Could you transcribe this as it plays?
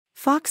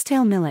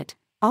Foxtail millet,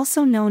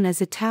 also known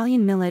as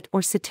Italian millet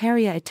or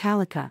Citeria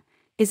italica,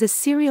 is a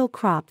cereal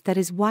crop that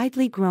is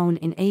widely grown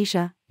in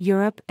Asia,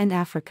 Europe and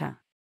Africa.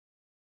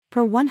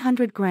 Per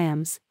 100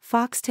 grams,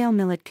 foxtail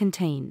millet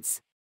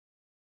contains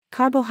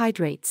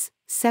carbohydrates,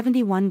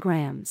 71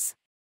 grams,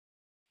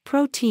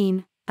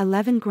 protein,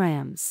 11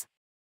 grams,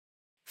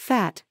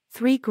 fat,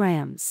 3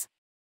 grams,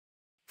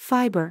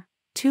 fiber,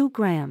 2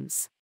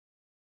 grams,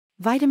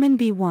 vitamin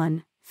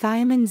B1,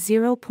 thiamine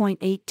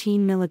 0.18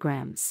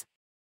 milligrams,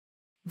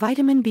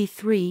 vitamin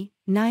B3,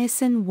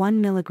 niacin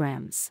 1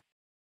 milligrams,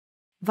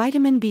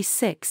 vitamin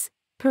B6,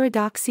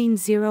 pyridoxine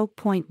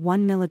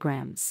 0.1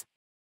 milligrams,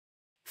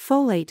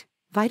 folate,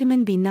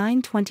 vitamin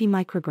B9 20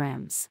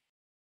 micrograms,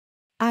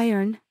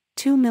 iron,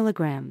 2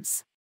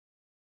 milligrams,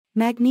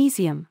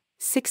 magnesium,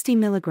 60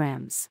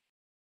 milligrams,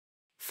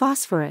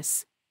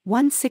 phosphorus,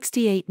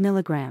 168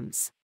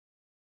 milligrams,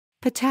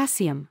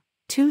 potassium,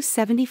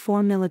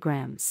 274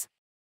 milligrams,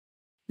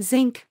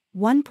 zinc,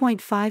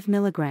 1.5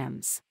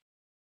 milligrams.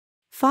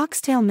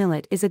 Foxtail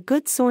millet is a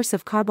good source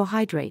of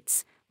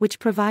carbohydrates, which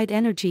provide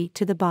energy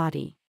to the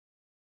body.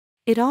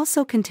 It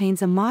also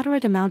contains a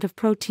moderate amount of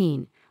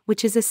protein,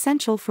 which is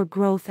essential for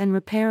growth and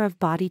repair of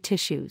body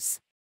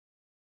tissues.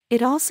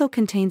 It also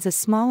contains a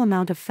small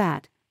amount of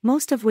fat,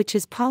 most of which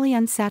is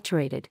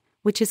polyunsaturated,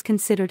 which is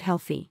considered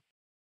healthy.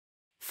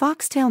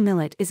 Foxtail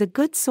millet is a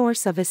good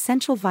source of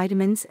essential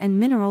vitamins and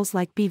minerals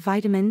like B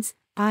vitamins,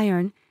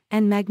 iron,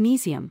 and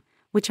magnesium,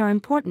 which are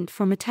important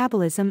for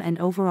metabolism and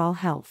overall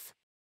health.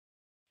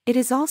 It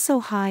is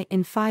also high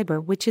in fiber,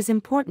 which is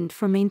important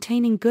for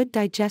maintaining good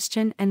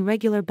digestion and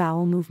regular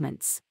bowel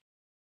movements.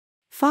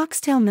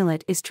 Foxtail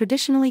millet is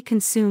traditionally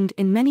consumed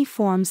in many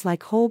forms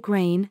like whole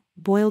grain,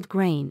 boiled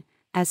grain,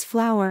 as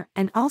flour,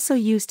 and also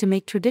used to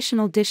make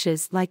traditional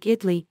dishes like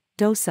idli,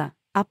 dosa,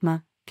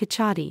 upma,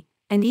 khichdi,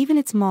 and even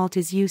its malt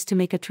is used to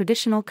make a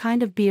traditional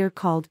kind of beer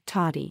called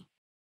toddy.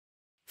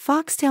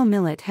 Foxtail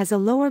millet has a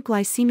lower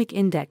glycemic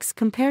index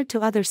compared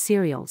to other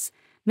cereals,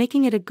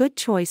 making it a good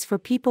choice for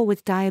people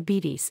with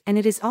diabetes, and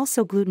it is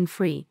also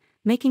gluten-free,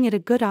 making it a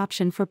good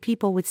option for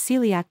people with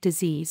celiac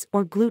disease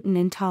or gluten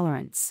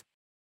intolerance.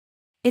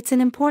 It's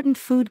an important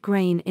food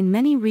grain in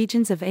many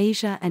regions of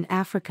Asia and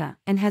Africa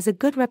and has a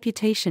good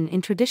reputation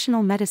in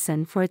traditional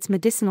medicine for its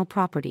medicinal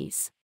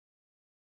properties.